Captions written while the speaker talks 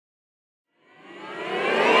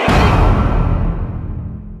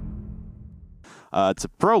to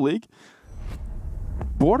Pro League.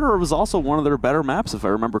 Border was also one of their better maps, if I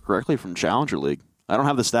remember correctly, from Challenger League. I don't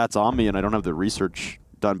have the stats on me, and I don't have the research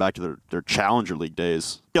done back to their Challenger League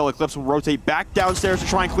days. Eclipse will rotate back downstairs to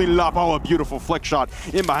try and clean it up. Oh, a beautiful flick shot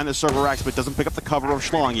in behind the server racks, but doesn't pick up the cover of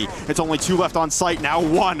Schlongy. It's only 2 left on site, now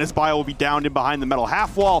 1, as Bio will be downed in behind the metal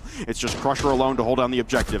half wall. It's just Crusher alone to hold down the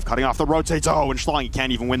objective. Cutting off the rotates, oh, and Schlongy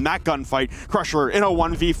can't even win that gunfight. Crusher in a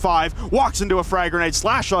 1v5, walks into a frag grenade,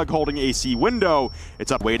 slash hug holding AC window.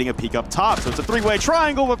 It's up, waiting a peek up top, so it's a 3-way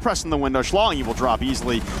triangle, but pressing the window. Schlongy will drop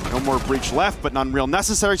easily. No more breach left, but none real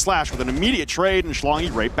necessary. Slash with an immediate trade, and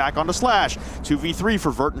Schlongy right back onto Slash. 2v3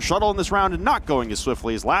 for Vert and Shuttle in this round, and not going as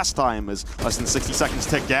swiftly as last time, as less than 60 seconds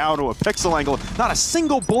tick down to a pixel angle. Not a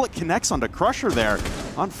single bullet connects onto Crusher there.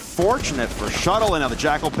 Unfortunate for Shuttle, and now the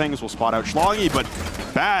Jackal pings will spot out Schlongy, but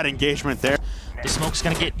bad engagement there. The smoke's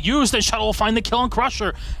gonna get used, and Shuttle will find the kill on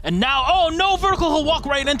Crusher. And now, oh no, Vertical, he'll walk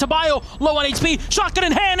right into Bio, low on HP, shotgun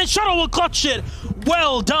in hand, and Shuttle will clutch it.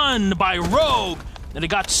 Well done by Rogue. And it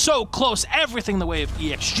got so close, everything the way of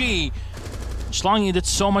EXG. Schlongy did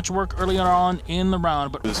so much work earlier on in the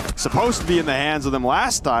round, but it was supposed to be in the hands of them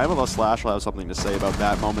last time, although Slash will have something to say about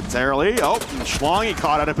that momentarily. Oh, and Schlongy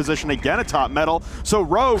caught out of position again atop metal, so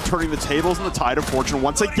Rogue turning the tables and the tide of fortune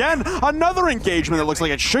once again. Another engagement that looks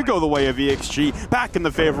like it should go the way of EXG, back in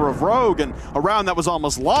the favor of Rogue, and a round that was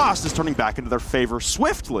almost lost is turning back into their favor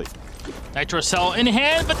swiftly. Nitro Cell in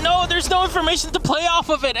hand, but no, there's no information to play off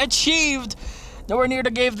of it. Achieved. Nowhere near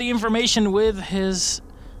to give the information with his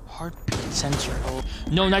heartbeat sensor. Oh,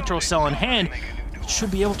 no Nitro Cell in hand.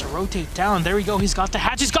 Should be able to rotate down. There we go. He's got the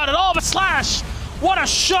hatch. He's got it all, but Slash! What a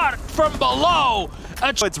shot from below!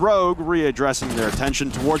 It's Rogue readdressing their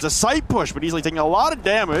attention towards a site push, but easily taking a lot of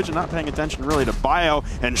damage and not paying attention really to Bio.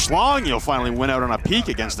 And Schlongy will finally win out on a peak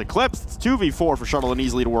against Eclipse. It's 2v4 for Shuttle and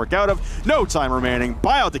easily to work out of. No time remaining.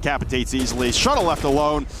 Bio decapitates easily. Shuttle left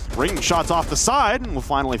alone. Ringing shots off the side, and will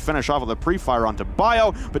finally finish off with a pre-fire onto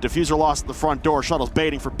Bio. But Diffuser lost at the front door. Shuttle's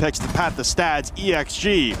baiting for picks to pat the stats.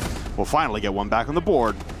 EXG will finally get one back on the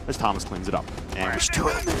board as Thomas cleans it up. And there's 2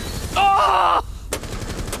 of them. Oh!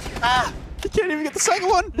 Ah! He can't even get the second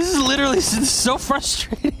one. This is so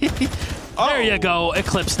frustrating. Oh. There you go.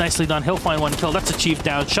 Eclipse, nicely done. He'll find 1 kill. That's achieved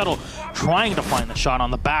down. Shuttle trying to find the shot on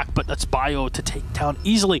the back, but that's Bio to take down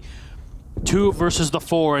easily. 2 versus the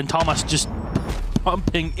 4, and Thomas just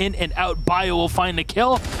pumping in and out. Bio will find a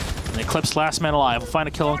kill. And Eclipse, last man alive, will find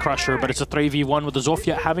a kill on Crusher, but it's a 3v1 with the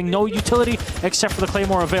Zofia having no utility except for the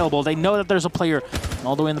Claymore available. They know that there's a player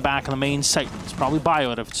all the way in the back of the main site. It's probably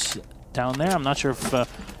Bio if it's down there. I'm not sure if it's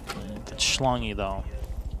Schlongy though.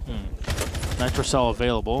 Nitro Cell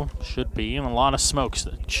available, should be, and a lot of smokes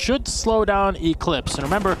that should slow down Eclipse. And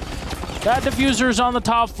remember, that Diffuser's on the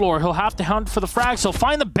top floor. He'll have to hunt for the frags. He'll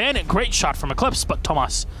find the bandit. Great shot from Eclipse, but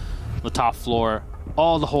Thomas, the top floor.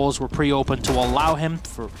 All the holes were pre-open to allow him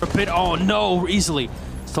for a bit. Oh no, easily.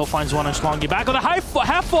 Still finds one on Schlongy. Back with a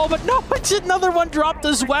half full, but no, it's another one dropped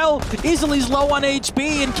as well. Easily's low on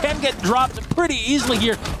HP and can get dropped pretty easily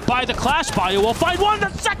here by the Clash. Bio will find one, the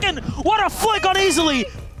second. What a flick on Easily.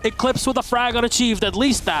 Eclipse with a frag unachieved, at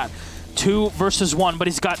least that. 2 versus 1, but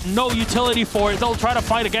he's got no utility for it. They'll try to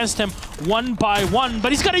fight against him 1 by 1,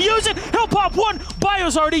 but he's gonna use it. He'll pop 1.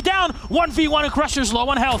 Bio's already down. 1v1 and Crusher's low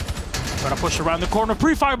on health. Trying to push around the corner,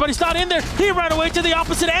 pre-fire, but he's not in there. He ran away to the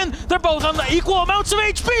opposite end. They're both on the equal amounts of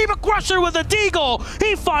HP, but Crusher with a deagle.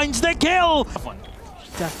 He finds the kill.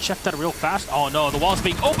 Check that real fast. Oh no, the wall's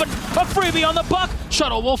being opened. A freebie on the buck.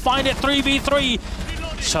 Shuttle will find it 3v3.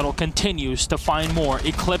 Shuttle continues to find more.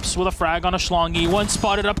 Eclipse with a frag on a Schlongy. 1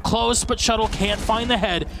 spotted up close, but Shuttle can't find the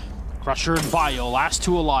head. Crusher and Bio, last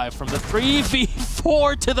 2 alive from the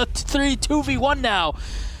 3v4 to the 2v1 now.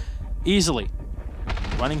 Easily.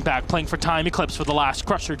 Running back, playing for time. Eclipse for the last.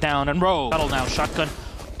 Crusher down, and Rogue. Shuttle now, shotgun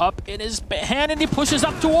up in his hand, and he pushes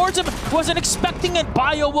up towards him. Wasn't expecting it.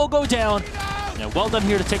 Bio will go down. Yeah, well done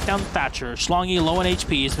here to take down the Thatcher. Schlongy low on HP.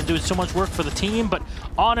 He's been doing so much work for the team, but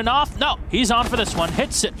on and off. No, he's on for this one.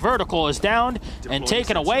 Hits it. Vertical is downed and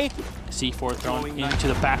taken away. C4 thrown into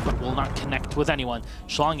the back, but will not connect with anyone.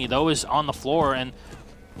 Schlongy, though, is on the floor, and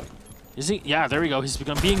is he? Yeah, there we go. He's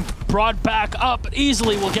being brought back up.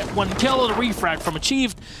 Easily will get 1 kill. The refrag from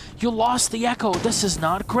achieved. You lost the Echo. This is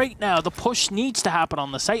not great now. The push needs to happen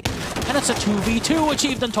on the site, and it's a 2v2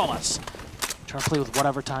 achieved in Thomas. Trying to play with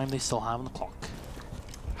whatever time they still have on the clock.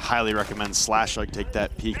 Highly recommend Slash take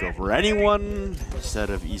that peek over anyone instead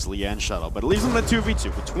of Easily and Shuttle, but it leaves him in a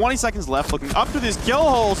 2v2 with 20 seconds left, looking up to these kill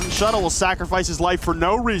holes, and Shuttle will sacrifice his life for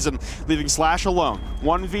no reason, leaving Slash alone.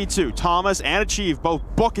 1v2, Thomas and Achieve both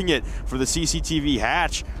booking it for the CCTV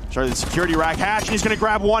hatch. Sorry, the security rack hatch, and he's going to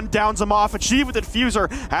grab one, downs him off. Achieve with the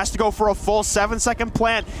diffuser, has to go for a full 7-second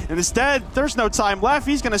plant, and instead, there's no time left.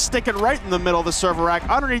 He's going to stick it right in the middle of the server rack,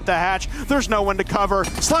 underneath the hatch. There's no one to cover.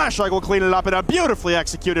 SiegeGG will clean it up in a beautifully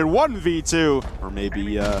executed 1v2, or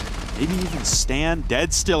maybe even Stan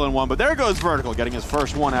dead still in one, but there goes Vertical, getting his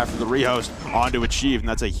first one after the rehost onto Achieve, and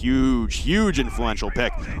that's a huge influential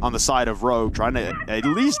pick on the side of Rogue, trying to at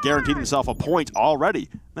least guarantee himself a point already.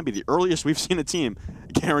 That'd be the earliest we've seen a team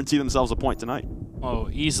guarantee themselves a point tonight. Oh,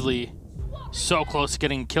 easily so close to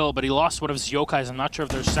getting killed, but he lost one of his yokais. I'm not sure if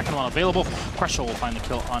there's a second one available. Crusher will find the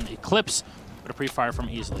kill on Eclipse, but a pre-fire from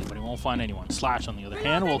Easily, but he won't find anyone. Slash, on the other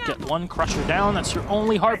hand, will get one Crusher down. That's your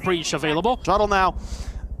only Heart Breach available. Shuttle now,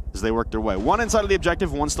 as they work their way. One inside of the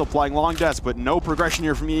objective, one still playing long deaths, but no progression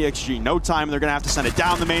here from EXG. No time, they're going to have to send it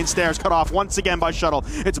down the main stairs, cut off once again by Shuttle.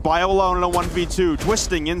 It's Bio alone in a 1v2,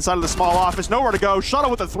 twisting inside of the small office, nowhere to go.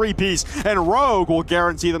 Shuttle with a 3-piece, and Rogue will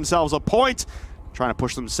guarantee themselves a point, trying to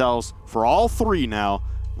push themselves for all 3 now.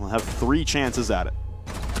 We'll have 3 chances at it.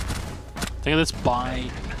 Think of this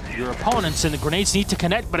by your opponents, and the grenades need to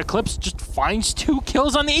connect, but Eclipse just finds 2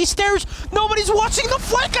 kills on the east stairs. Nobody's watching the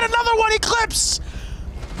flank, and another one, Eclipse!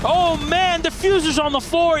 Oh man, diffuser's on the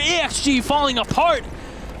floor, EXG falling apart.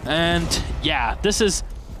 And yeah, this is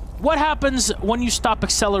what happens when you stop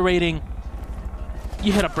accelerating.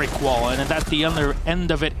 You hit a brick wall, and at the other end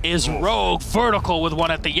of it is Rogue, Vertical with one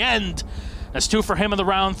at the end. That's 2 for him in the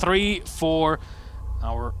round, 3 for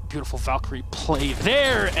our beautiful Valkyrie play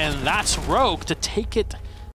there, and that's Rogue to take it